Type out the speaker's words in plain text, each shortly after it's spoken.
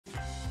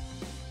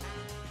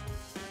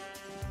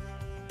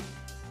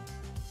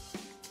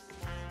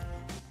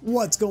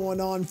What's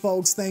going on,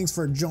 folks? Thanks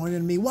for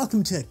joining me.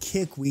 Welcome to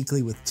Kick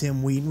Weekly with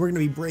Tim Wheaton. We're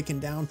going to be breaking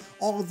down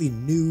all the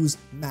news,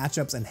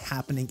 matchups, and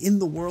happening in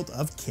the world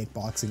of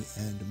kickboxing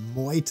and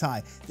Muay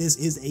Thai. This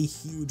is a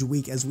huge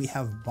week as we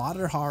have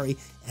Badr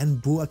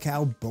and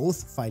Buakaw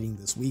both fighting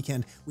this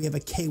weekend. We have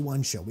a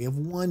K-1 show. We have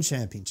one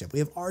championship. We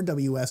have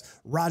RWS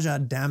Raja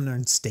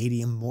Damnaran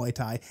Stadium Muay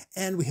Thai,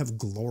 and we have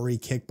Glory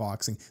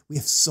Kickboxing. We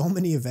have so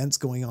many events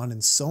going on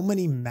and so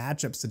many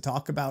matchups to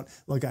talk about.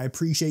 Look, I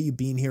appreciate you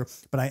being here,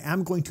 but I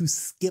am going to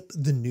skip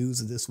the news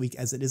this week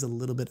as it is a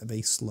little bit of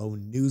a slow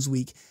news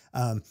week.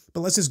 But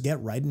let's just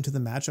get right into the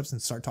matchups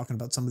and start talking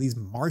about some of these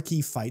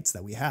marquee fights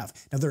that we have.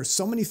 Now, there are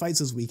so many fights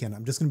this weekend.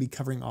 I'm just going to be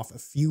covering off a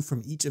few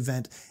from each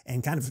event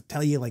and kind of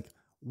tell you, like,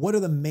 what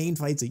are the main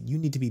fights that you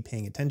need to be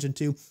paying attention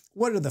to?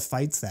 What are the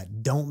fights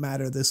that don't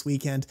matter this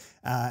weekend?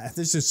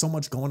 There's just so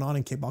much going on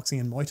in kickboxing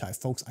and Muay Thai.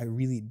 Folks, I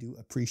really do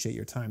appreciate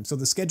your time. So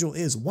the schedule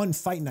is one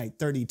Fight Night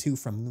 32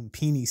 from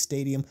Lumpini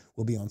Stadium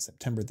will be on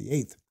September the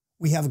 8th.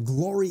 We have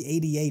Glory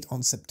 88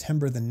 on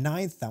September the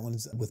 9th. That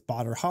one's with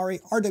Badr.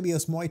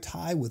 RWS Muay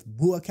Thai with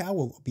Buakaw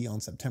will be on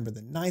September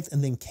the 9th.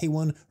 And then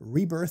K-1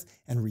 ReBIRTH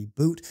and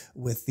ReBOOT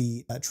with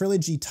the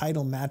Trilogy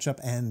title matchup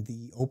and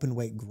the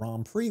Openweight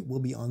Grand Prix will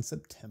be on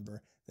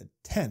September the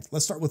 10th.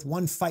 Let's start with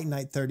one Fight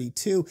Night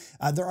 32.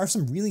 There are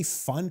some really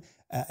fun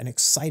and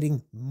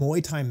exciting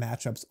Muay Thai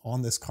matchups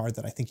on this card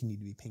that I think you need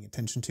to be paying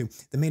attention to.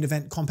 The main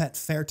event, Kompet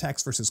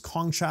Fairtex versus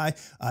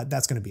Kongchai,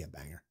 that's going to be a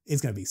banger.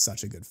 It's going to be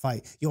such a good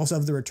fight. You also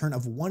have the return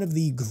of one of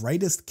the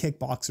greatest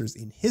kickboxers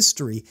in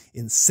history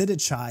in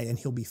Sitthichai, and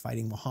he'll be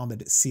fighting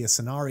Mohammed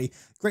Siasarani.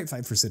 Great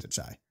fight for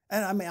Sitthichai.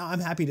 And I mean, I'm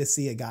happy to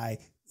see a guy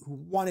who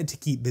wanted to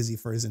keep busy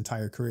for his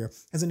entire career,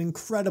 has an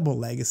incredible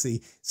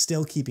legacy,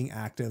 still keeping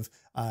active.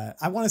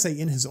 I want to say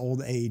in his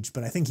old age,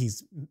 but I think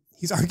he's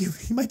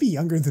arguably, he might be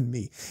younger than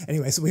me.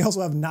 Anyway, so we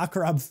also have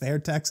Nakrob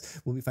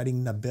Fairtex. We'll be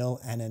fighting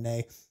Nabil,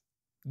 Anane.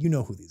 You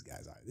know who these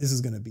guys are. This is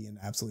going to be an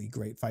absolutely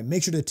great fight.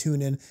 Make sure to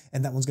tune in,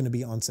 and that one's going to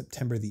be on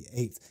September the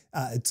 8th.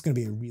 It's going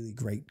to be a really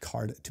great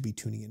card to be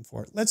tuning in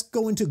for. Let's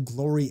go into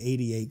Glory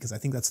 88, because I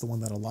think that's the one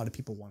that a lot of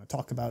people want to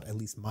talk about. At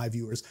least my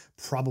viewers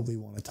probably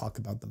want to talk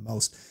about the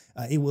most.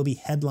 It will be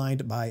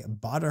headlined by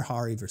Badr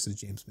versus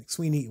James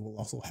McSweeney. It will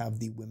also have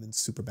the women's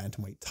super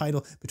bantamweight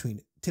title between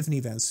Tiffany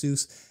Van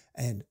Soest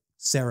and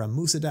Sarah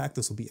Moussaddak.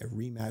 This will be a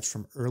rematch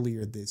from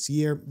earlier this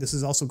year. This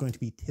is also going to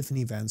be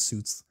Tiffany Van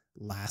Soest's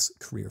last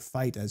career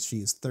fight, as she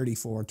is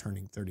 34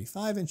 turning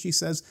 35, and she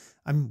says,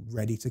 I'm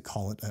ready to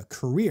call it a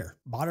career.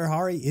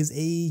 Badr is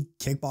a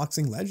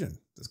kickboxing legend.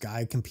 This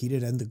guy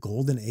competed in the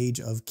golden age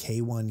of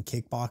K-1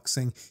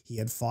 kickboxing. He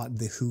had fought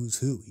the who's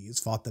who. He has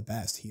fought the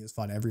best. He has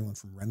fought everyone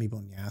from Remy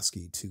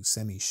Bonjasky to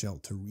Semi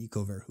Schilt to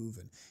Rico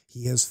Verhoeven.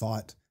 He has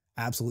fought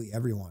absolutely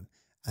everyone.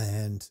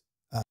 And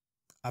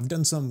I've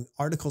done some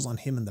articles on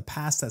him in the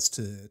past that's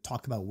to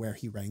talk about where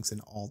he ranks in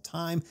all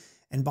time.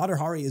 And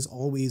Badr is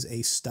always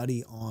a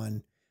study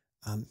on,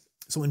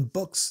 so in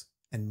books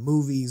and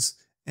movies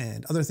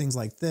and other things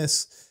like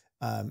this,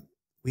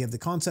 we have the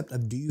concept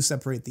of, do you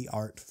separate the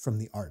art from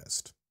the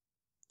artist?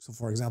 So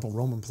for example,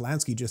 Roman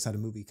Polanski just had a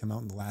movie come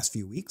out in the last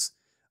few weeks.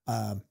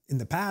 In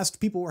the past,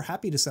 people were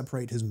happy to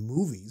separate his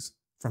movies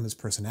from his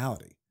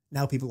personality.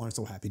 Now people aren't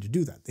so happy to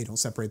do that. They don't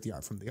separate the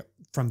art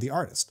from the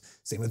artist.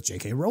 Same with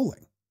J.K.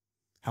 Rowling.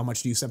 How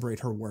much do you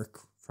separate her work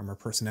from her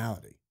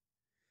personality?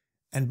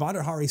 And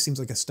Badr seems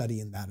like a study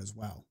in that as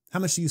well. How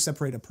much do you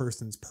separate a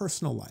person's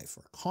personal life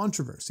or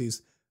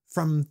controversies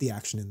from the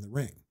action in the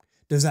ring?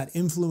 Does that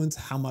influence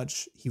how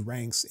much he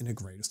ranks in a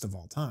greatest of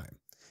all time?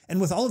 And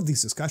with all of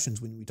these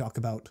discussions, when we talk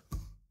about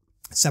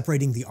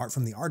separating the art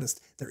from the artist,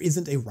 there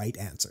isn't a right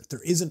answer.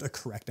 There isn't a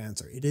correct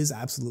answer. It is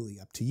absolutely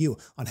up to you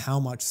on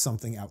how much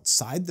something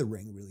outside the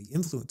ring really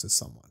influences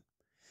someone.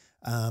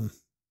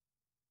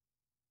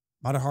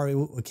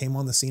 Badr came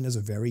on the scene as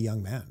a very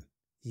young man.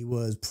 He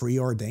was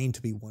preordained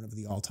to be one of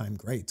the all-time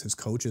greats. His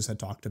coaches had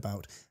talked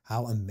about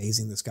how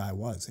amazing this guy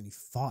was, and he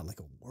fought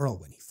like a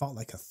whirlwind. He fought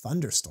like a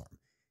thunderstorm.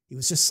 He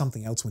was just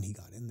something else when he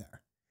got in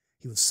there.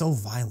 He was so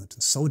violent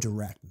and so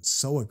direct and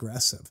so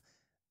aggressive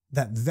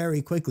that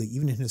very quickly,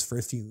 even in his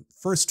first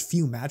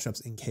few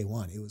matchups in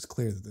K-1, it was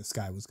clear that this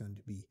guy was going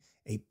to be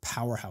a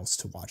powerhouse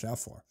to watch out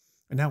for.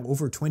 And now,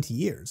 over 20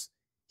 years,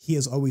 he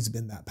has always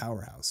been that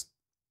powerhouse.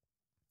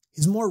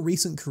 His more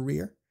recent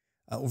career,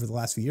 over the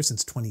last few years,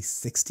 since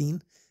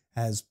 2016,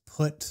 has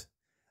put,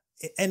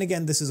 and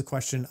again, this is a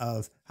question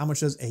of how much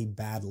does a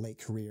bad late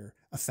career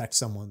affect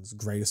someone's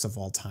greatest of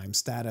all time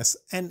status?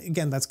 And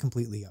again, that's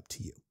completely up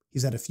to you.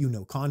 He's had a few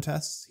no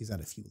contests, he's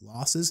had a few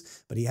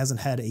losses, but he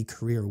hasn't had a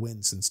career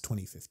win since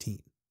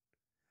 2015.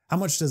 How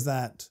much does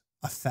that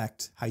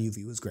affect how you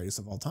view his greatest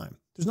of all time?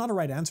 There's not a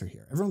right answer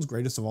here. Everyone's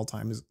greatest of all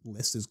time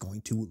list is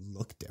going to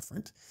look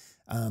different.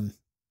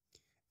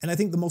 And I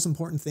think the most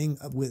important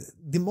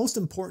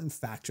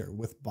factor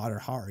with Badr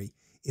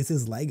is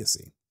his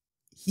legacy.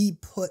 He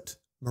put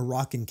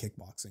Moroccan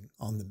kickboxing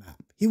on the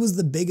map. He was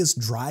the biggest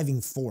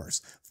driving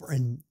force for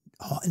an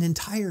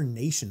entire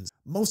nation.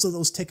 Most of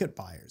those ticket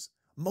buyers,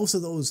 most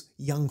of those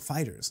young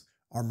fighters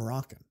are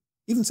Moroccan.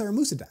 Even Sarah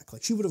Moussaddak,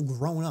 like, she would have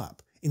grown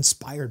up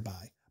inspired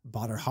by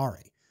Badr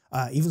Hari.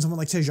 Even someone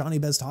like Tijani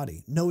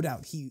Beztadi, no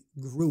doubt he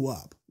grew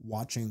up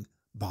watching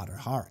Badr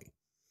Hari.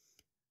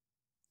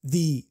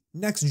 The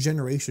next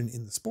generation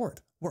in the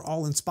sport were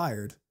all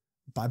inspired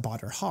by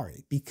Badr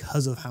Hari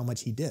because of how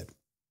much he did.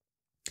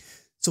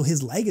 So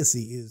his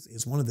legacy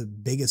is one of the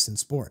biggest in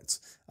sports.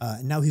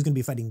 Now he's going to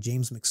be fighting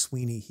James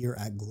McSweeney here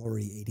at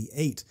Glory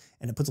 88.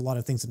 And it puts a lot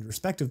of things into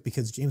perspective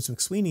because James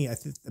McSweeney,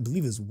 I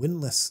believe, is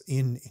winless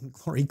in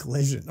Glory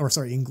Collision, or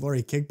sorry, in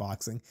Glory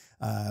Kickboxing.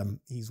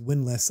 He's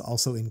winless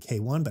also in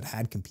K-1, but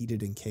had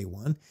competed in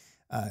K-1.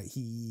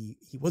 He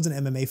was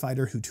an MMA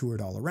fighter who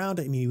toured all around.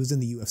 I mean, he was in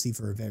the UFC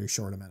for a very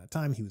short amount of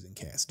time. He was in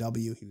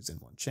KSW. He was in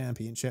one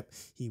championship.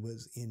 He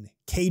was in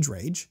Cage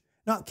Rage.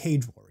 Not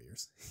Cage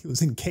Warriors. He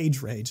was in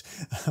Cage Rage,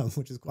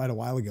 which is quite a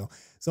while ago.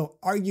 So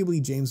arguably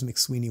James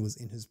McSweeney was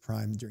in his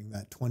prime during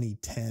that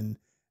 2010,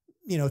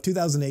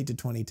 2008 to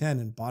 2010.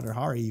 And Badr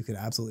Hari, you could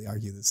absolutely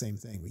argue the same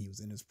thing. He was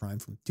in his prime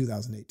from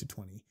 2008 to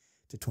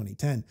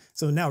 2010.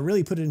 So now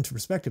really put it into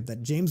perspective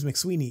that James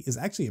McSweeney is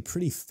actually a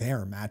pretty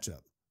fair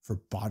matchup for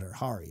Badr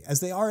Hari, as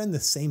they are in the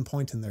same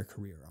point in their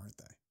career, aren't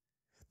they?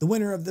 The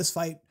winner of this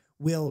fight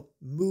will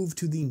move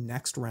to the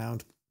next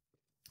round.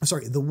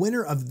 Sorry, the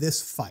winner of this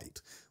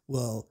fight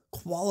will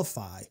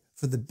qualify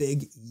for the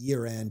big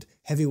year-end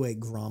heavyweight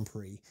Grand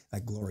Prix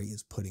that Glory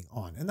is putting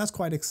on. And that's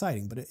quite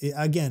exciting. But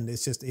again,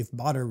 it's just if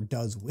Badr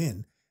does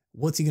win,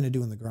 what's he going to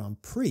do in the Grand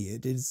Prix?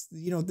 It is,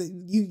 you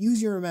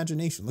use your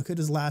imagination. Look at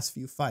his last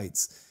few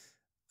fights.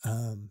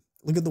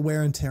 Look at the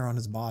wear and tear on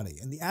his body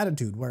and the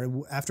attitude where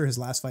after his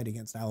last fight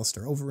against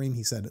Alistair Overeem,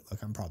 he said,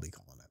 look, I'm probably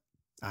calling it.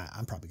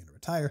 I'm probably going to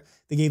retire.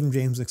 They gave him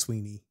James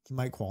McSweeney. He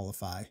might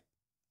qualify.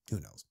 Who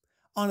knows?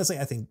 Honestly,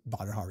 I think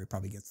Badr Hari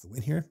probably gets the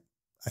win here.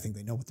 I think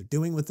they know what they're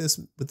doing with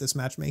this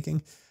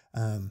matchmaking.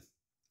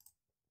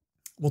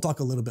 We'll talk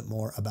a little bit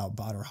more about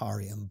Badr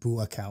Hari and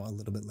Buakaw a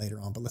little bit later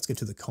on, but let's get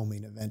to the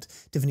co-main event.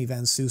 Tiffany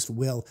van Soest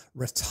will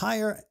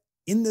retire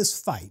in this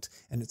fight,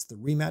 and it's the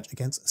rematch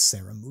against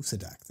Sarah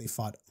Moussaddak. They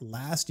fought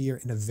last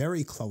year in a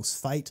very close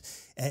fight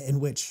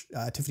in which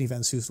Tiffany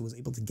van Soest was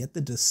able to get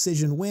the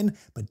decision win,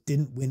 but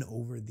didn't win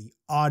over the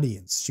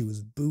audience. She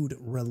was booed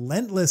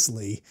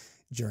relentlessly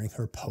during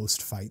her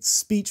post-fight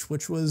speech,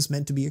 which was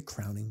meant to be a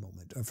crowning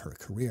moment of her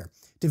career.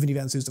 Tiffany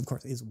van Soest, of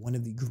course, is one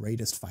of the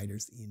greatest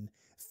fighters in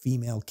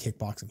female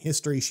kickboxing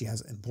history. She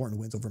has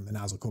important wins over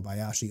Minazo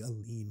Kobayashi,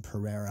 Aline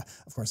Pereira,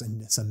 of course,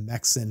 Anissa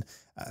Mexen.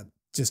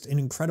 Just an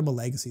incredible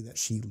legacy that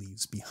she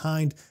leaves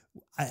behind.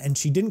 And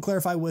she didn't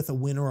clarify with a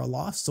win or a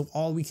loss, so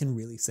all we can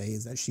really say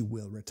is that she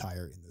will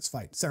retire in this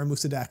fight. Sarah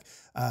Moussaddak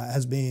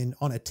has been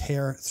on a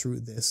tear through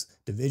this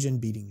division,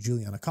 beating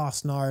Juliana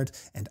Costnard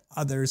and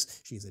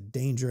others. She's a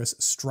dangerous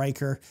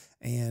striker,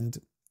 and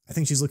I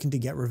think she's looking to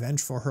get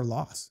revenge for her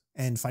loss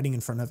and fighting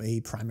in front of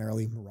a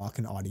primarily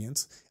Moroccan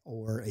audience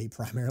or a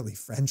primarily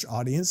French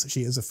audience.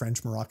 She is a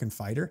French-Moroccan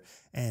fighter,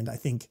 and I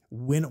think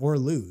win or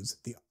lose,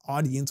 the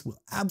audience will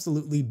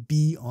absolutely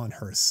be on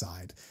her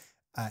side.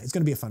 It's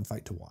going to be a fun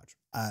fight to watch.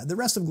 The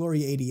rest of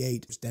Glory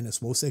 88 is Denis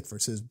Wosik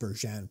versus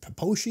Berjan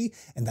Paposhi,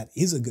 and that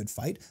is a good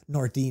fight.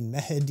 Nordine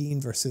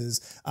Mehedin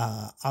versus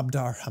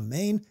Abdar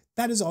Hamain.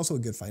 That is also a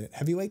good fight at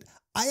heavyweight.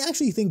 I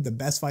actually think the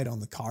best fight on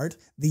the card,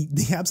 the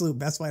absolute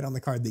best fight on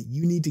the card that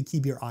you need to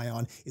keep your eye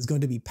on is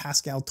going to be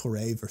Pascal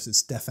Touré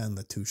versus Ștefan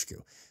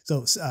Lătescu.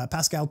 So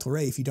Pascal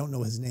Touré, if you don't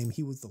know his name,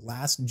 he was the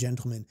last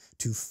gentleman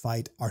to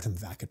fight Artem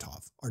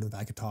Vakatov. Artem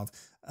Vakatov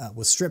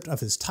was stripped of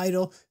his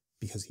title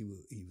because he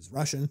was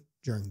Russian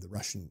during the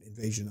Russian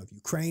invasion of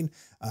Ukraine.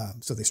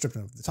 So they stripped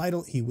him of the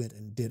title. He went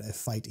and did a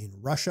fight in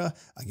Russia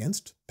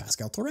against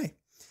Pascal Touré.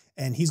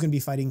 And he's going to be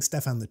fighting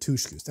Ștefan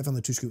Lătescu. Ștefan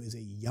Lătescu is a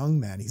young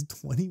man. He's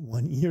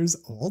 21 years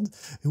old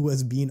who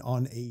has been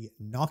on a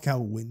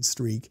knockout win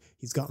streak.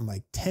 He's gotten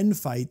like 10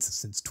 fights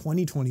since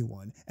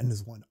 2021 and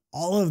has won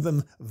all of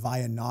them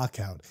via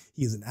knockout.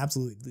 He is an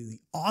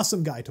absolutely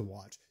awesome guy to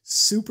watch.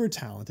 Super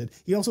talented.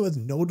 He also has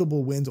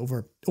notable wins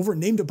over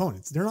named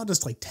opponents. They're not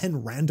just like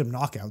 10 random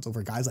knockouts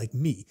over guys like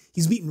me.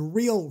 He's beaten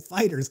real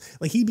fighters.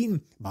 Like he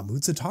beaten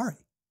Mahmoud Satari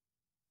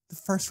the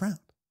first round.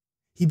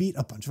 He beat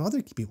a bunch of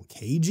other people,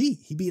 KG.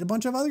 He beat a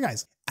bunch of other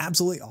guys.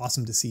 Absolutely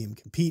awesome to see him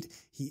compete.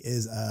 He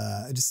is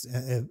just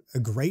a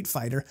great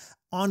fighter.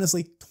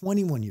 Honestly,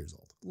 21 years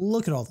old.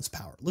 Look at all this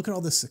power. Look at all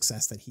this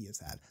success that he has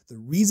had. The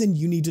reason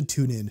you need to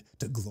tune in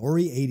to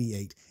Glory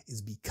 88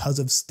 is because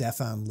of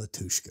Ștefan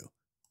Lătescu.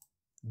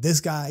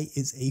 This guy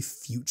is a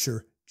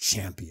future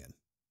champion.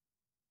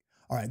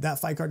 All right, that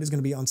fight card is going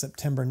to be on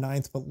September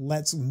 9th, but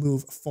let's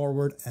move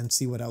forward and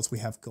see what else we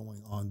have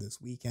going on this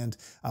weekend.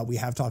 We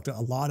have talked a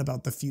lot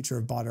about the future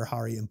of Badr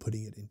Hari and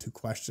putting it into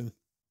question.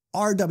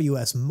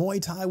 RWS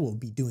Muay Thai will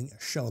be doing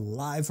a show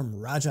live from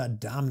Raja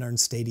Damnaran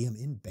Stadium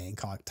in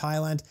Bangkok,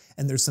 Thailand,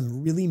 and there's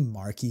some really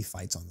marquee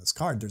fights on this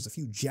card. There's a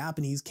few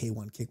Japanese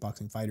K-1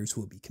 kickboxing fighters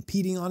who will be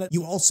competing on it.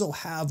 You also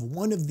have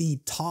one of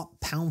the top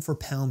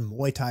pound-for-pound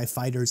Muay Thai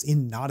fighters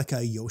in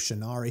Nadaka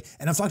Yoshinari,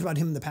 and I've talked about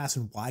him in the past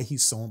and why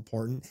he's so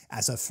important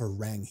as a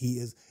Farang. He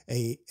is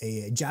a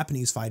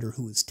Japanese fighter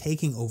who is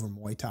taking over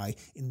Muay Thai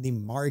in the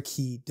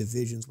marquee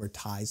divisions where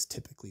Thais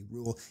typically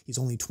rule. He's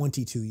only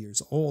 22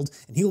 years old,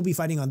 and he will be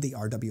fighting on the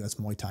RWS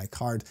Muay Thai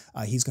card.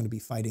 He's going to be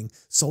fighting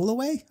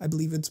Soulixay, I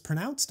believe it's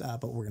pronounced,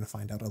 but we're going to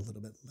find out a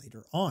little bit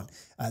later on.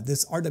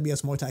 This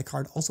RWS Muay Thai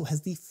card also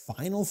has the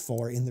final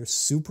four in their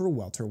Super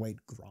Welterweight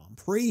Grand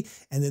Prix,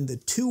 and then the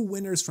two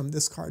winners from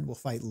this card will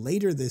fight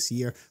later this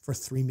year for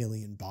 3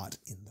 million baht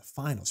in the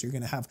final. So you're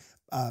going to have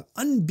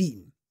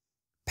unbeaten,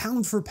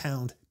 pound for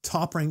pound,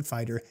 top-ranked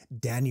fighter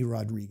Danny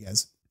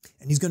Rodriguez.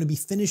 And he's going to be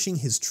finishing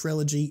his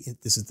trilogy.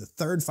 This is the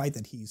third fight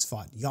that he's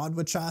fought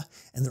Yadwacha,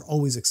 and they're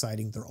always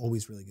exciting. They're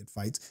always really good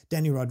fights.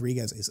 Danny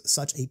Rodriguez is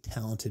such a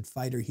talented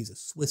fighter. He's a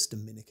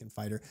Swiss-Dominican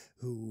fighter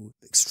who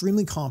is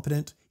extremely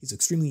competent. He's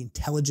extremely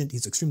intelligent.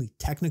 He's extremely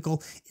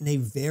technical in a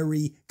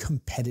very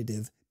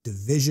competitive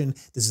division.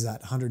 This is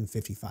at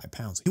 155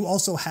 pounds. You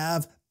also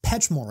have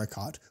Pech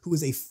Morakot, who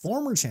is a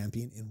former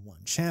champion in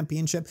one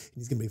championship, and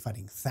he's going to be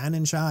fighting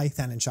Thananchai.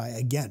 Thananchai,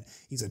 again,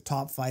 he's a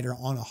top fighter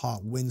on a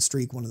hot win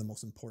streak, one of the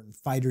most important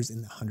fighters in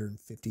the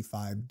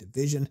 155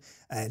 division.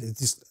 And it's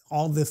just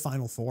all the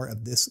final four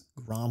of this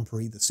Grand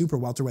Prix, the Super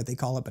Welterweight they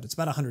call it, but it's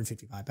about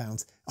 155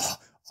 pounds. Oh,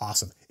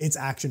 awesome. It's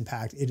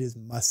action-packed. It is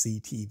must-see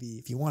TV.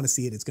 If you want to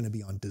see it, it's going to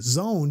be on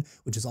DAZN,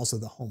 which is also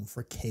the home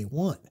for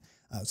K-1.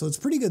 So it's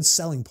a pretty good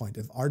selling point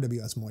if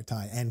RWS Muay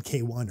Thai and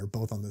K-1 are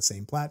both on the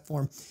same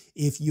platform.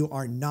 If you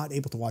are not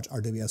able to watch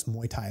RWS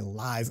Muay Thai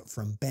live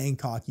from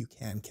Bangkok, you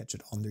can catch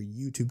it on their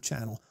YouTube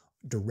channel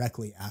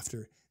directly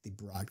after the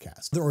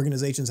broadcast. Other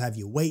organizations have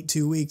you wait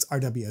 2 weeks.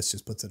 RWS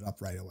just puts it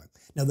up right away.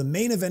 Now, the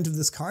main event of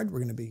this card, we're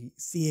going to be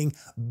seeing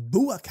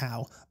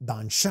Buakaw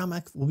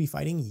Banshamak will be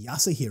fighting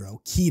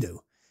Yasuhiro Kido.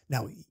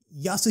 Now,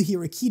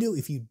 Yasuhiro Kido,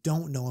 if you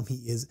don't know him, he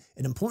is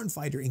an important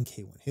fighter in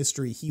K-1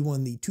 history. He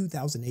won the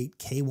 2008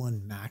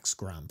 K-1 Max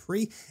Grand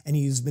Prix, and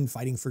he's been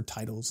fighting for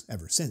titles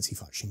ever since. He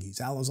fought Shingiz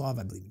Alazov,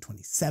 I believe, in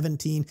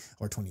 2017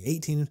 or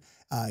 2018.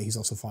 He's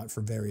also fought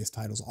for various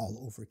titles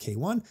all over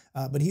K-1,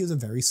 but he is a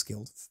very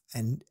skilled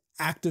and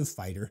active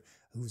fighter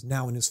who's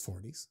now in his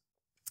 40s.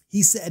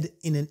 He said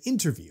in an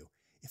interview,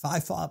 if I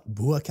fought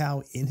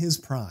Buakaw in his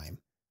prime,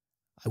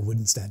 I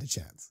wouldn't stand a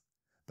chance.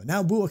 But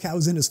now Buakaw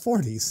is in his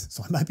 40s,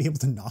 so I might be able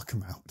to knock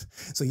him out.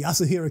 So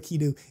Yasuhiro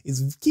Kido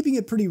is keeping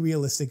it pretty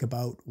realistic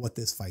about what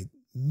this fight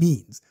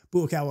means.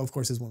 Buakaw, of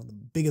course, is one of the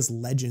biggest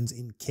legends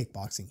in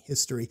kickboxing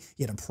history.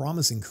 He had a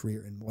promising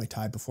career in Muay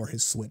Thai before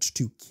his switch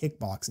to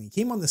kickboxing. He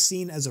came on the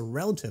scene as a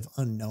relative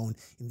unknown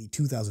in the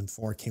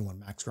 2004 K-1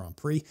 Max Grand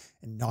Prix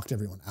and knocked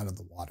everyone out of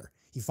the water.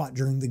 He fought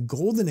during the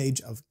golden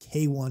age of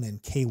K-1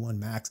 and K-1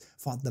 Max,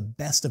 fought the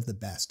best of the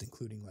best,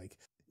 including like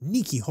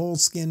Nikki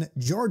Holskin,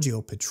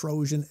 Giorgio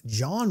Petrosian,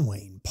 John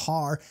Wayne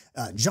Parr,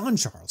 John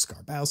Charles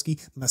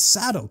Skarbowski,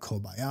 Masato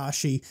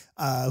Kobayashi,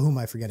 who am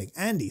I forgetting?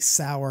 Andy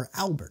Sauer,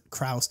 Albert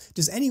Kraus,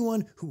 just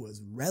anyone who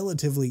was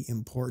relatively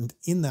important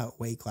in that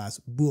weight class,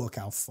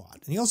 Buakaw fought.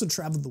 And he also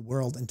traveled the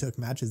world and took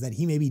matches that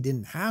he maybe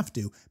didn't have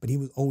to, but he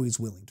was always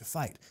willing to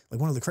fight. Like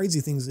one of the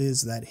crazy things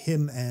is that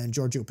him and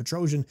Giorgio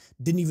Petrosian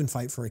didn't even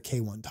fight for a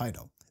K-1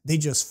 title. They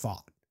just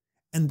fought.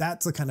 And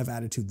that's the kind of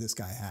attitude this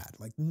guy had.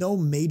 Like, no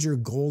major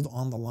gold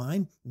on the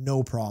line,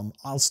 no problem.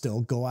 I'll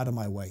still go out of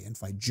my way and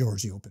fight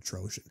Giorgio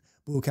Petrosian.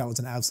 Buakaw is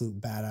an absolute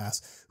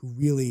badass who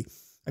really,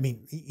 I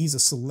mean, he's a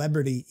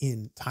celebrity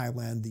in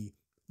Thailand.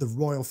 The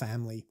royal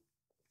family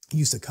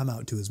used to come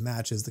out to his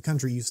matches. The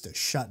country used to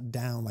shut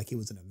down like it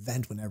was an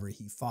event whenever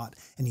he fought.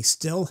 And he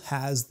still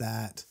has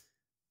that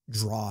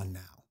draw now.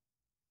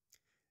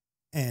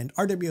 And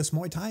RWS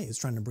Muay Thai is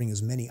trying to bring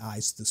as many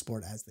eyes to the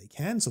sport as they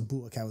can. So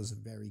Buakaw is a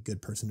very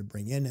good person to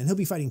bring in. And he'll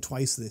be fighting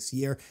twice this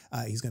year.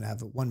 He's going to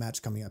have one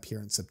match coming up here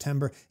in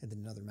September and then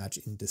another match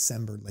in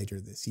December later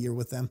this year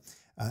with them.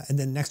 And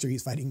then next year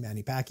he's fighting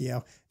Manny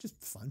Pacquiao.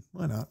 Just fun.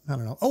 Why not? I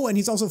don't know. Oh, and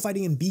he's also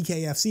fighting in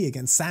BKFC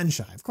against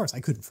Sanshai. Of course, I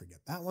couldn't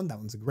forget that one. That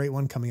one's a great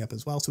one coming up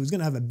as well. So he's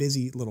going to have a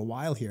busy little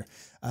while here.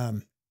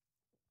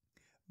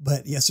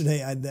 But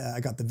yesterday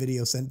I got the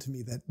video sent to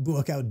me that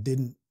Buakaw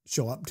didn't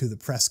show up to the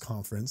press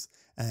conference,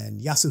 and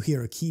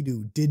Yasuhiro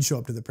Kido did show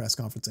up to the press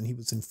conference, and he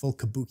was in full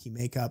kabuki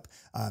makeup.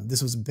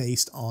 This was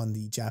based on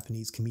the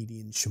Japanese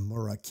comedian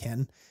Shimura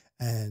Ken,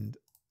 and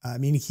I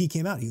mean, he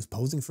came out, he was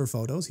posing for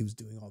photos, he was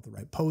doing all the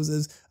right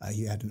poses,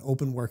 he had an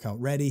open workout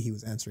ready, he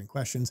was answering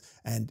questions,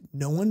 and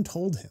no one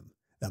told him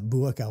that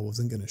Buakaw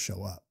wasn't going to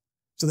show up.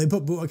 So they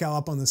put Buakaw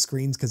up on the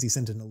screens because he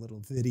sent in a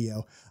little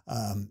video,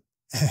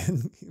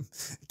 and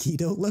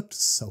Kido looked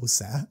so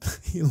sad.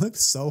 He looked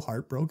so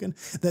heartbroken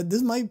that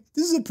this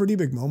is a pretty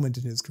big moment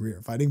in his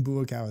career. Fighting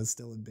Buakaw is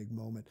still a big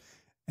moment.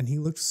 And he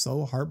looked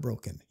so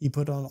heartbroken. He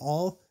put on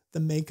all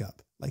the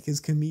makeup like his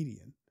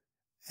comedian.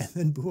 And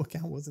then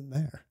Buakaw wasn't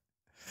there.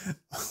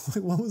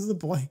 What was the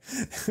point?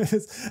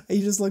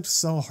 He just looked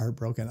so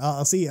heartbroken.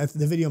 I'll see.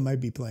 The video might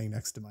be playing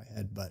next to my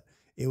head, but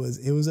it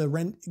was a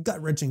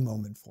gut-wrenching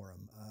moment for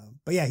him.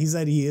 But yeah, he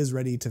said he is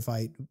ready to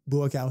fight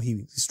Buakaw.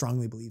 He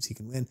strongly believes he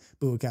can win.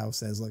 Buakaw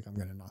says, look, I'm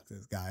going to knock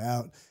this guy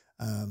out.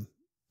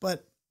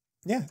 But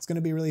yeah, it's going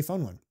to be a really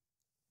fun one.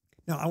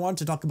 Now, I want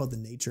to talk about the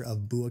nature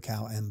of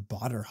Buakaw and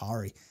Badr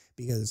Hari,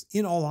 because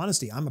in all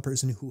honesty, I'm a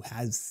person who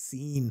has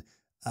seen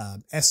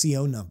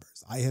SEO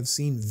numbers. I have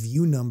seen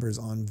view numbers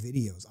on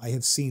videos. I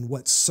have seen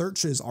what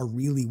searches are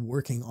really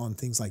working on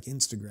things like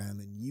Instagram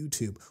and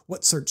YouTube,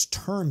 what search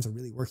terms are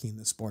really working in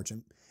this sport.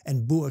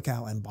 And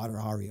Buakaw and Badr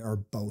Hari are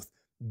both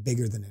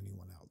bigger than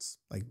anyone else.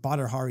 Like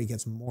Badr Hari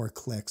gets more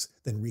clicks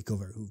than Rico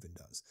Verhoeven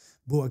does.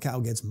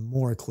 Buakaw gets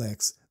more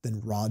clicks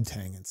than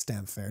Rodtang and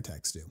Stamp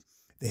Fairtex do.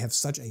 They have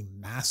such a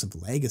massive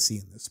legacy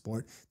in this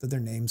sport that their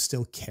names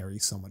still carry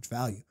so much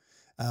value.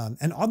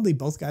 And oddly,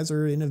 both guys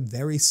are in a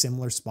very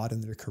similar spot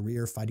in their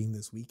career fighting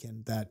this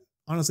weekend that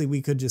honestly,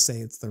 we could just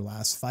say it's their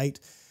last fight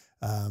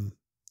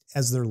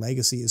as their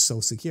legacy is so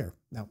secure.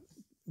 Now,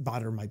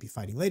 Badr might be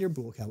fighting later.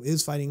 Buakaw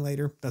is fighting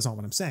later. That's not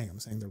what I'm saying. I'm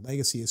saying their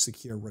legacy is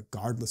secure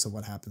regardless of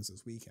what happens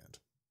this weekend.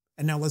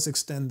 And now let's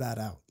extend that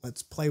out.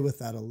 Let's play with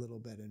that a little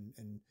bit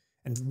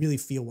and really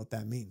feel what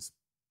that means.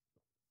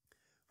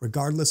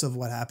 Regardless of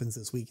what happens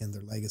this weekend,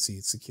 their legacy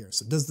is secure.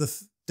 So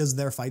does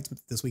their fights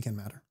this weekend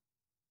matter?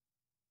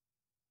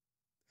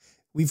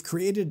 We've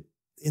created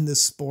in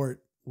this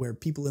sport where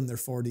people in their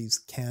 40s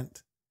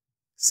can't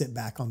sit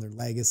back on their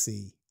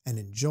legacy and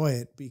enjoy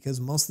it because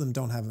most of them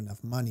don't have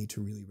enough money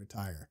to really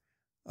retire.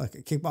 Like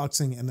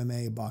kickboxing,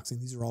 MMA, boxing,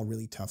 these are all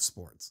really tough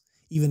sports.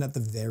 Even at the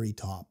very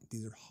top,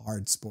 these are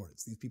hard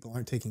sports. These people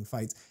aren't taking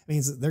fights. I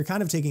mean, they're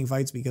kind of taking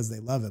fights because they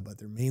love it, but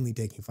they're mainly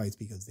taking fights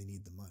because they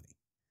need the money.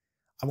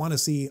 I want to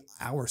see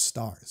our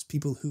stars,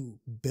 people who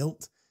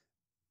built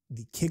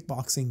the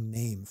kickboxing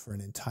name for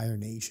an entire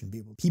nation,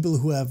 people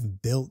who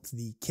have built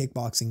the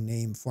kickboxing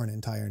name for an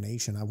entire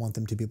nation. I want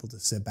them to be able to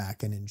sit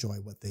back and enjoy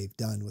what they've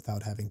done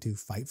without having to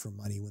fight for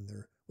money when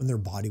their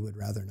body would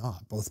rather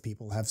not. Both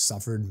people have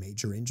suffered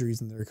major injuries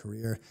in their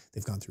career.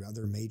 They've gone through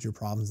other major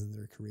problems in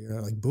their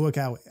career. Like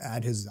Buakaw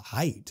at his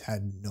height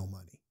had no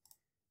money.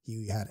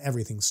 He had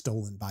everything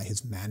stolen by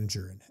his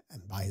manager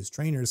and by his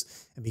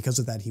trainers. And because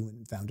of that, he went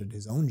and founded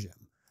his own gym.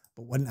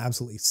 But what an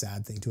absolutely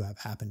sad thing to have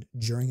happened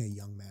during a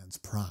young man's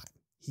prime.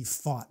 He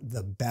fought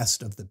the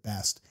best of the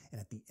best, and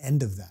at the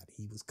end of that,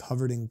 he was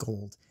covered in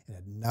gold and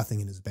had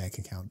nothing in his bank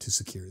account to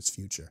secure his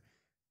future.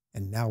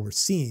 And now we're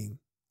seeing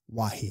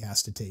why he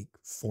has to take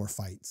 4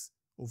 fights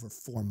over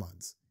 4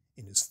 months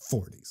in his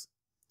 40s.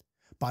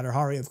 Badr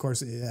Hari, of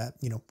course,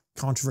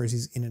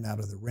 controversies in and out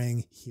of the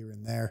ring here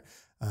and there.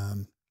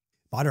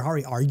 Badr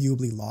Hari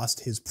arguably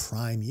lost his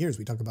prime years.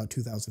 We talk about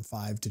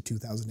 2005 to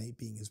 2008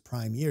 being his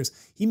prime years.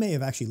 He may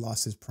have actually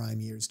lost his prime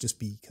years just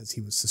because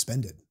he was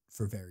suspended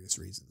for various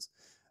reasons.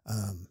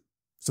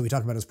 So we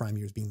talk about his prime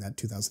years being that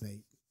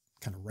 2008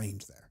 kind of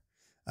range there.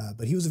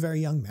 But he was a very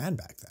young man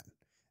back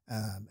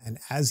then. And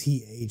as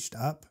he aged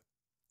up,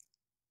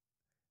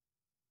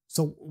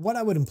 so what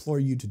I would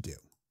implore you to do,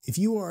 if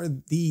you are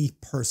the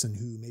person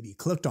who maybe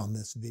clicked on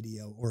this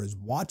video or is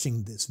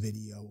watching this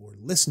video or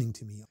listening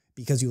to me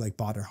because you like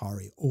Badr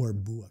Hari or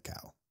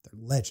Buakaw, they're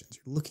legends.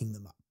 You're looking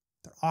them up.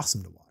 They're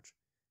awesome to watch.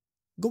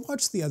 Go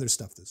watch the other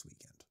stuff this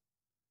weekend.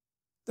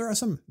 There are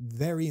some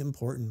very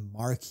important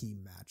marquee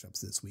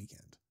matchups this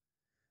weekend.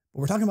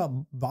 But we're talking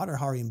about Badr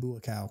Hari and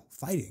Buakaw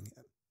fighting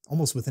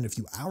almost within a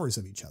few hours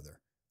of each other.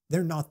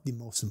 They're not the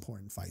most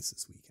important fights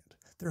this weekend.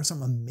 There are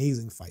some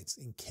amazing fights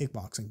in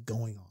kickboxing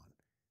going on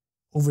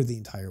over the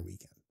entire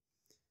weekend.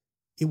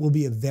 It will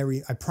be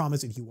I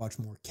promise if you watch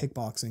more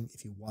kickboxing,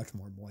 if you watch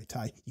more Muay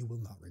Thai, you will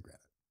not regret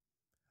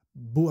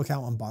it.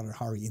 Buakaw and Badr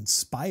Hari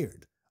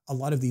inspired a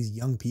lot of these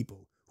young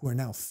people who are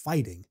now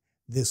fighting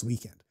this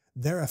weekend.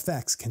 Their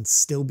effects can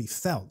still be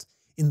felt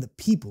in the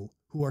people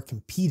who are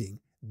competing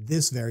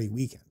this very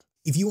weekend.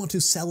 If you want to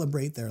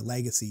celebrate their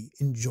legacy,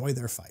 enjoy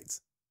their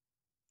fights,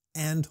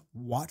 and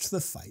watch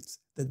the fights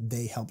that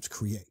they helped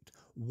create.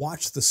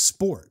 Watch the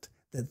sport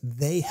that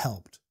they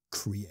helped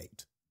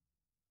create.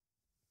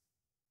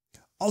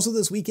 Also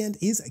this weekend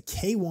is a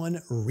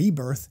K-1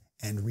 ReBIRTH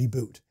and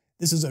ReBOOT.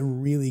 This is a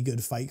really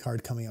good fight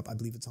card coming up. I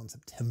believe it's on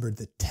September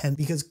the 10th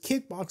because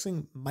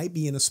kickboxing might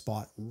be in a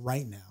spot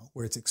right now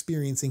where it's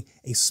experiencing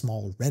a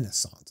small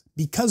renaissance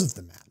because of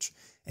the match.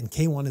 And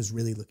K-1 is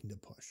really looking to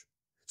push.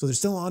 So they're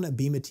still on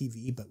Abima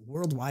TV, but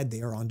worldwide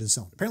they are on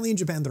DAZN. Apparently in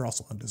Japan, they're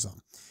also on DAZN.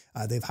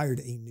 They've hired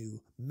a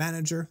new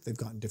manager. They've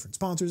gotten different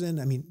sponsors in.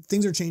 I mean,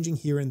 things are changing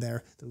here and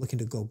there. They're looking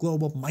to go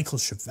global. Michael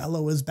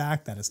Chiavello is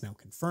back. That is now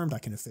confirmed, I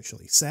can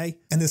officially say.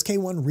 And this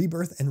K-1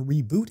 ReBIRTH and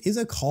ReBOOT is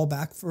a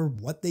callback for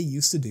what they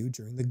used to do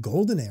during the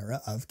golden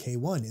era of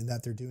K-1, in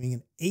that they're doing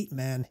an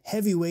 8-man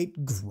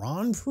heavyweight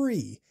Grand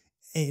Prix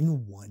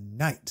in one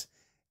night.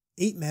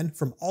 8 men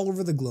from all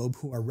over the globe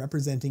who are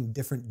representing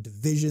different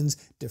divisions,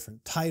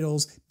 different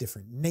titles,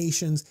 different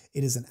nations.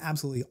 It is an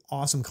absolutely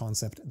awesome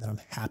concept that I'm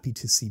happy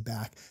to see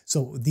back.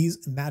 So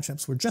these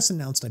matchups were just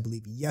announced, I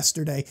believe,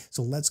 yesterday.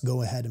 So let's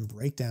go ahead and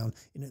break down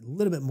in a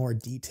little bit more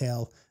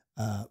detail,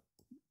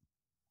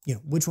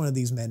 which one of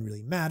these men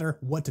really matter,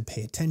 what to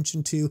pay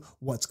attention to,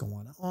 what's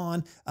going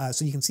on.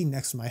 So you can see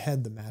next to my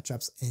head the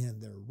matchups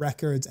and their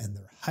records and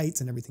their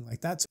heights and everything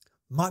like that. So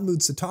Mahmoud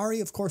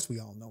Satari, of course, we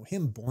all know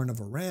him, born of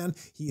Iran.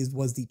 He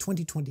was the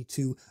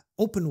 2022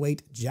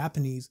 openweight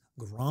Japanese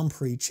Grand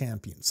Prix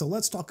champion. So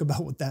let's talk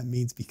about what that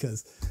means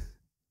because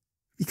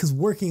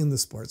working in the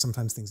sport,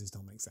 sometimes things just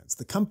don't make sense.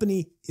 The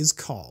company is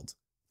called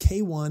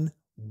K-1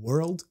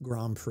 World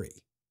Grand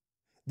Prix.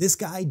 This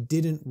guy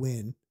didn't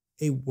win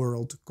a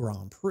World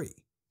Grand Prix.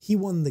 He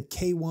won the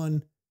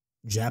K-1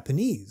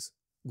 Japanese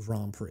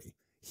Grand Prix.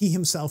 He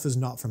himself is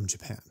not from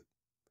Japan.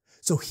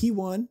 So he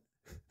won...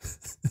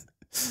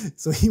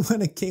 So he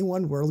won a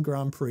K-1 World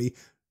Grand Prix,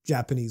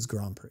 Japanese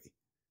Grand Prix.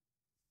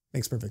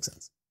 Makes perfect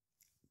sense.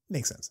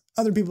 Makes sense.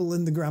 Other people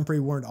in the Grand Prix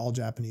weren't all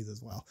Japanese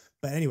as well.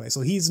 But anyway,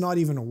 so he's not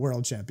even a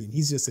world champion.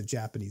 He's just a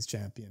Japanese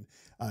champion.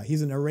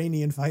 He's an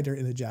Iranian fighter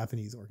in a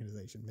Japanese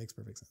organization. Makes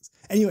perfect sense.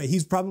 Anyway,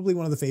 he's probably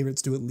one of the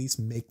favorites to at least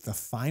make the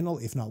final,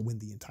 if not win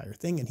the entire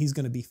thing. And he's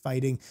going to be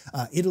fighting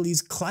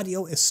Italy's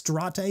Claudio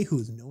Estrate, who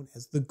is known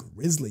as the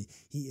Grizzly.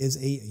 He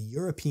is a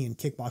European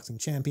kickboxing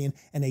champion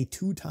and a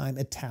 2-time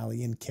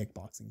Italian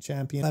kickboxing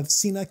champion.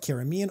 Sina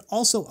Karamian,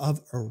 also of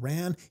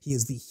Iran. He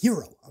is the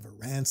hero of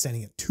Iran,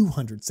 standing at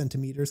 200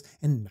 centimeters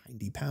and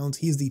 90 pounds.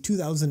 He is the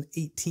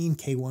 2018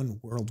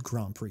 K-1 World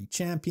Grand Prix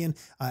champion,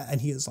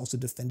 and he has also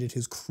defended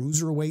his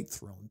cruiserweight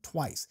throne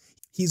twice.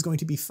 He's going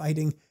to be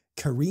fighting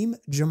Karim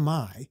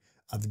Jamai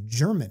of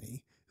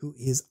Germany, who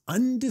is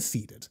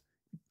undefeated,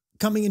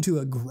 coming into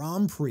a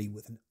Grand Prix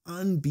with an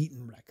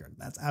unbeaten record.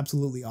 That's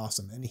absolutely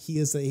awesome. And he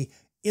is a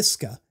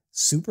ISKA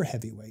super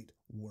heavyweight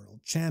world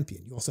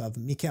champion. You also have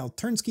Mikhail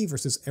Turnsky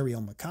versus Ariel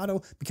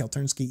Mercado. Mikhail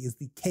Turnsky is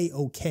the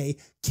KOK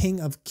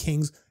King of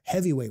Kings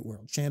heavyweight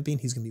world champion.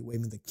 He's going to be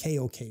waving the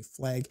KOK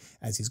flag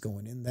as he's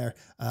going in there.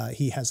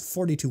 He has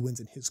 42 wins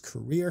in his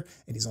career,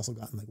 and he's also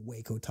gotten like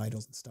Waco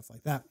titles and stuff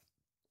like that.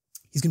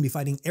 He's going to be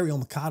fighting Ariel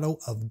Mercado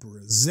of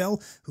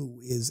Brazil, who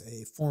is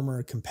a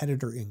former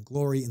competitor in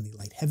Glory in the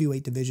light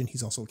heavyweight division.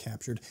 He's also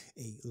captured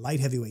a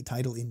light heavyweight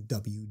title in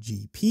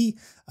WGP.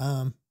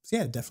 So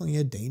yeah, definitely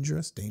a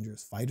dangerous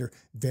fighter,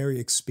 very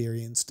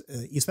experienced,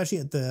 especially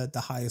at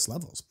the highest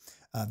levels.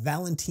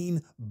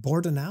 Valentin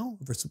Bordianu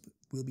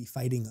will be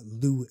fighting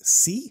Liu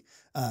Ce.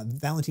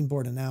 Valentin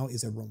Bordianu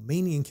is a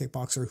Romanian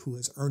kickboxer who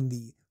has earned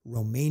the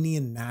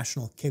Romanian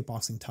national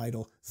kickboxing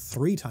title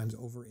 3 times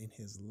over in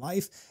his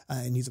life.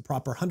 And he's a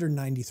proper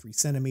 193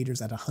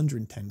 centimeters at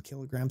 110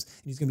 kilograms.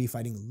 And he's going to be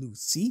fighting Liu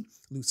Ce.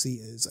 Liu Ce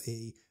is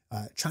a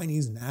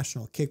Chinese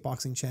national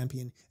kickboxing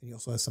champion, and he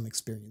also has some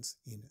experience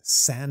in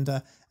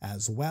Sanda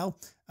as well.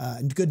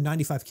 And good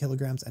 95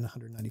 kilograms and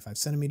 195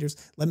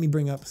 centimeters. Let me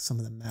bring up some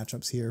of the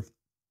matchups here.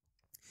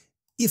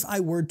 If I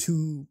were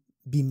to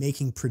be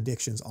making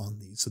predictions on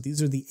these, so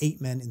these are the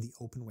 8 men in the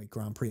openweight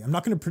Grand Prix. I'm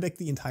not going to predict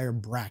the entire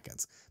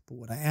brackets, but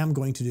what I am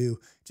going to do,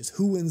 just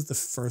who wins the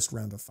first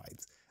round of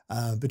fights.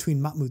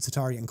 Between Mahmoud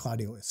Satari and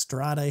Claudio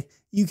Estrade,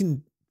 you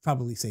can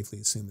probably safely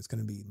assume it's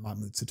going to be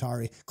Mahmoud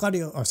Satari.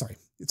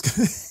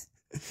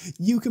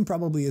 You can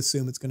probably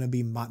assume it's going to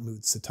be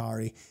Mahmoud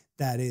Satari.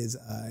 That is,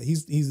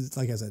 he's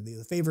like I said,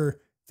 the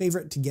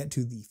favorite to get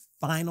to the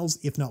finals,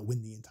 if not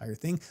win the entire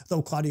thing.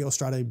 Though Claudio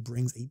Estrade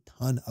brings a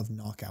ton of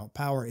knockout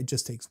power. It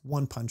just takes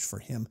one punch for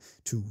him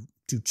to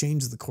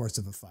change the course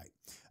of a fight.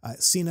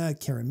 Sina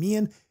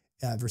Karamian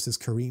versus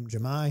Karim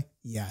Jamai.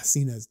 Yeah,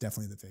 Sina is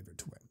definitely the favorite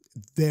to win.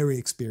 Very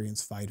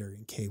experienced fighter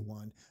in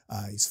K1.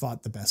 He's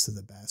fought the best of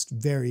the best.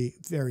 Very,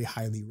 very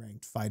highly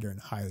ranked fighter and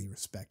highly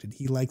respected.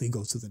 He likely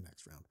goes to the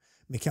next round.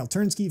 Mikhail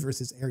Turnsky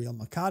versus Ariel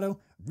Mercado.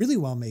 Really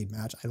well-made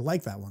match. I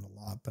like that one a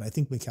lot, but I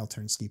think Mikhail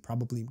Turnsky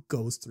probably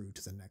goes through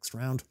to the next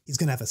round. He's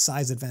going to have a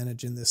size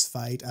advantage in this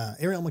fight.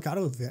 Ariel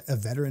Mercado, a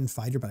veteran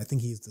fighter, but I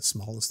think he's the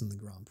smallest in the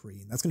Grand Prix,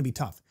 and that's going to be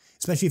tough,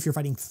 especially if you're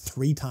fighting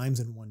 3 times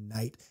in one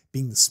night.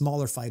 Being the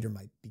smaller fighter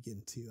might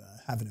begin to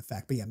have an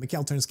effect. But yeah,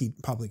 Mikhail Turnsky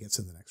probably gets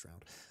to the next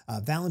round.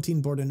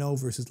 Valentin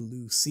Bordianu versus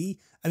Liu Ce.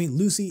 I mean,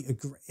 Liu Ce,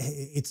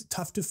 it's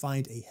tough to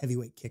find a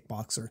heavyweight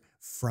kickboxer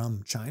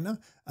from China.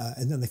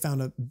 And then they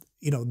found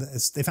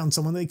they found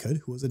someone they could,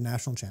 who was a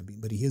national champion,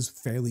 but he is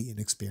fairly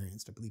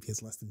inexperienced. I believe he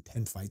has less than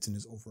 10 fights in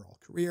his overall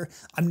career.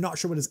 I'm not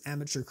sure what his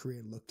amateur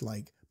career looked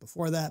like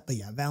before that, but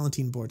yeah,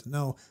 Valentin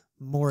Bordianu,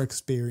 more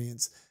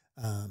experience,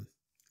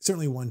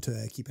 certainly one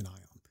to keep an eye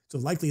on. So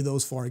likely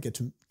those 4 get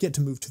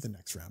to move to the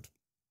next round.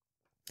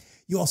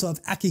 You also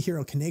have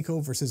Akihiro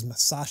Kaneko versus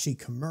Masashi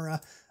Kimura.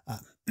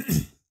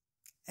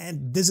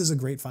 And this is a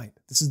great fight.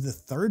 This is the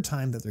 3rd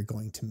time that they're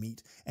going to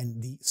meet,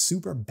 and the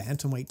super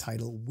bantamweight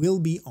title will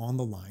be on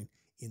the line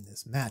in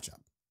this matchup.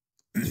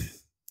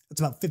 It's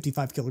about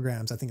 55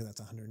 kilograms. I think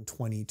that's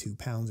 122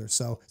 pounds or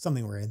so,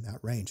 something we're in that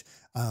range.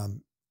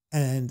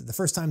 And the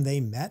first time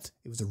they met,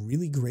 it was a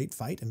really great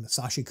fight, and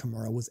Masashi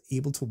Kimura was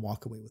able to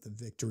walk away with a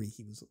victory.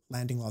 He was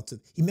landing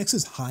he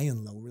mixes high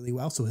and low really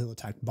well, so he'll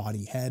attack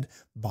body, head,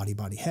 body,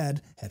 body,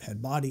 head, head,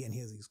 head, body, and he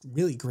has these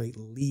really great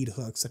lead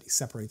hooks that he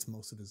separates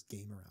most of his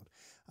game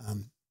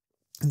around.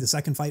 In the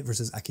second fight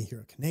versus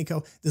Akihiro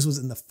Kaneko, this was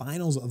in the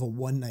finals of a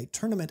one-night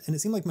tournament, and it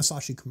seemed like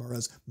Masashi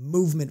Kimura's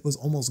movement was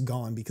almost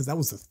gone because that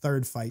was the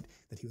third fight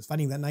that he was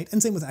fighting that night,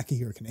 and same with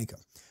Akihiro Kaneko.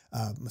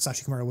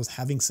 Masashi Kimura was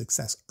having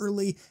success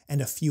early, and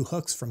a few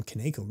hooks from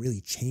Kaneko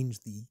really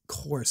changed the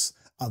course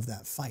of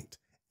that fight,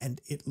 and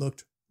it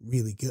looked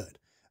really good.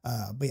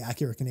 But yeah,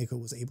 Akihiro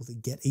Kaneko was able to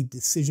get a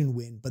decision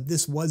win, but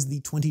this was the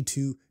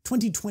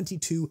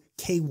 2022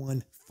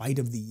 K-1 Fight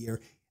of the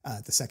Year.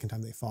 The second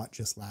time they fought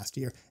just last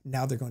year.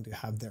 Now they're going to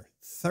have their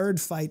third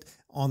fight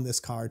on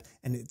this card,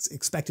 and it's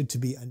expected to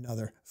be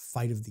another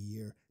Fight of the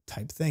Year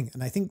type thing.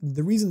 And I think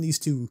the reason these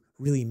two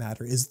really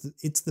matter is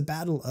it's the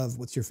battle of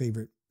what's your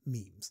favorite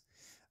memes.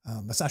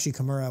 Masashi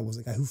Kimura was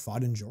a guy who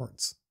fought in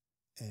jorts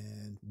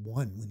and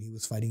won when he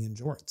was fighting in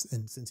jorts.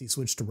 And since he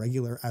switched to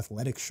regular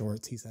athletic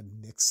shorts, he's had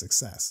mixed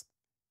success.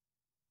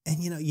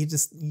 And you know, you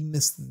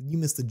miss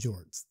the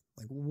jorts.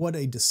 Like, what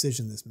a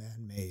decision this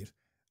man made.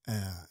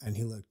 And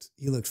he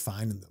looked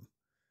fine in them.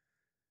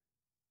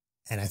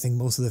 And I think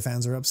most of the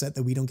fans are upset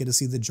that we don't get to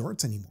see the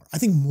jorts anymore. I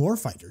think more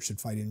fighters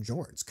should fight in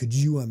jorts. Could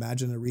you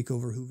imagine a Rico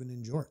Verhoeven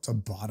in jorts? A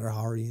Badr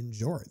Hari in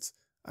jorts?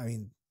 I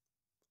mean,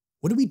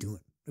 what are we doing?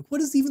 Like,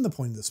 what is even the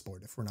point of the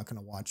sport if we're not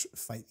going to watch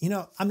fight? You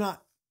know,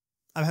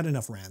 I've had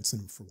enough rants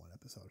for one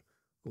episode.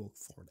 We'll look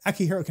forward.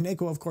 Akihiro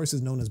Kaneko, of course,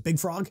 is known as Big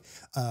Frog.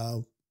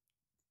 No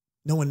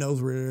one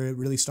knows where it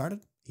really started.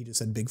 He just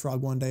said Big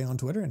Frog one day on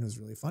Twitter, and it was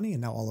really funny.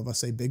 And now all of us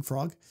say Big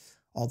Frog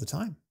all the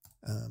time.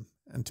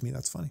 And to me,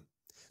 that's funny.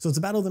 So it's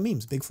a battle of the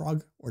memes, Big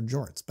Frog or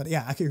jorts. But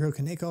yeah, Akihiro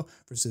Kaneko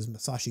versus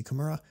Masashi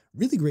Kimura.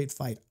 Really great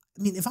fight.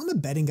 I mean, if I'm a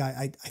betting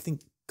guy, I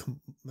think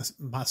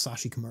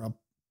Masashi Kimura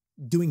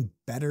doing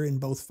better in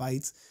both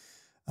fights.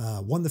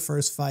 Won the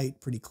first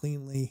fight pretty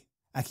cleanly.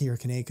 Akihiro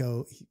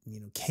Kaneko,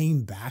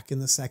 came back in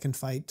the second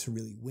fight to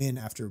really win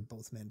after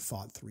both men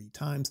fought 3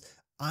 times.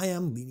 I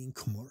am leaning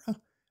Kimura.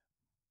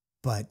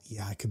 But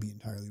yeah, I could be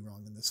entirely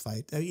wrong in this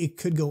fight. It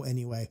could go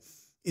anyway.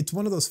 It's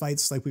one of those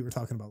fights like we were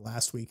talking about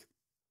last week.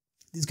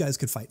 These guys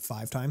could fight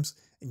 5 times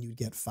and you'd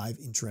get 5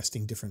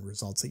 interesting different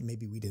results that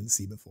maybe we didn't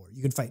see before.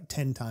 You could fight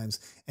 10 times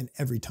and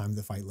every time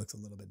the fight looks a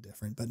little bit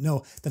different. But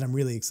know that I'm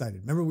really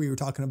excited. Remember we were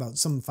talking about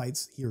some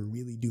fights here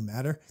really do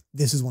matter?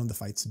 This is one of the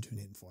fights to tune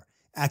in for.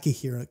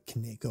 Akihiro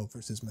Kaneko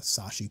versus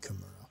Masashi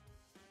Kimura.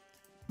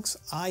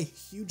 I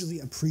hugely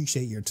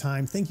appreciate your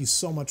time. Thank you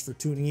so much for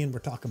tuning in. We're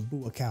talking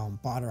Buakaw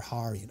and Badr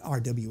Hari and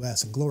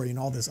RWS and Glory and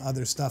all this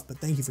other stuff, but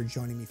thank you for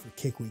joining me for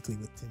Kick Weekly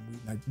with Tim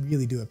Wheaton. I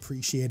really do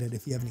appreciate it.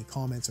 If you have any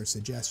comments or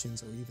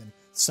suggestions or even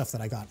stuff that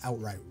I got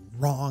outright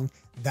wrong,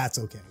 that's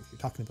okay. If you're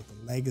talking about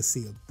the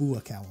legacy of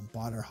Buakaw and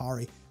Badr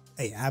Hari,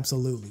 hey,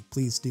 absolutely.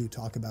 Please do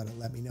talk about it.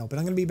 Let me know. But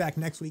I'm going to be back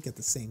next week at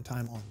the same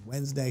time on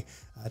Wednesday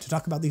to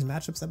talk about these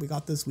matchups that we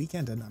got this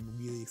weekend. And I'm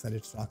really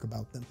excited to talk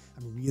about them.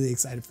 I'm really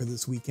excited for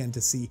this weekend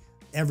to see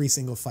every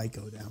single fight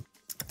go down.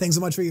 Thanks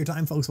so much for your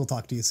time, folks. We'll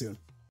talk to you soon.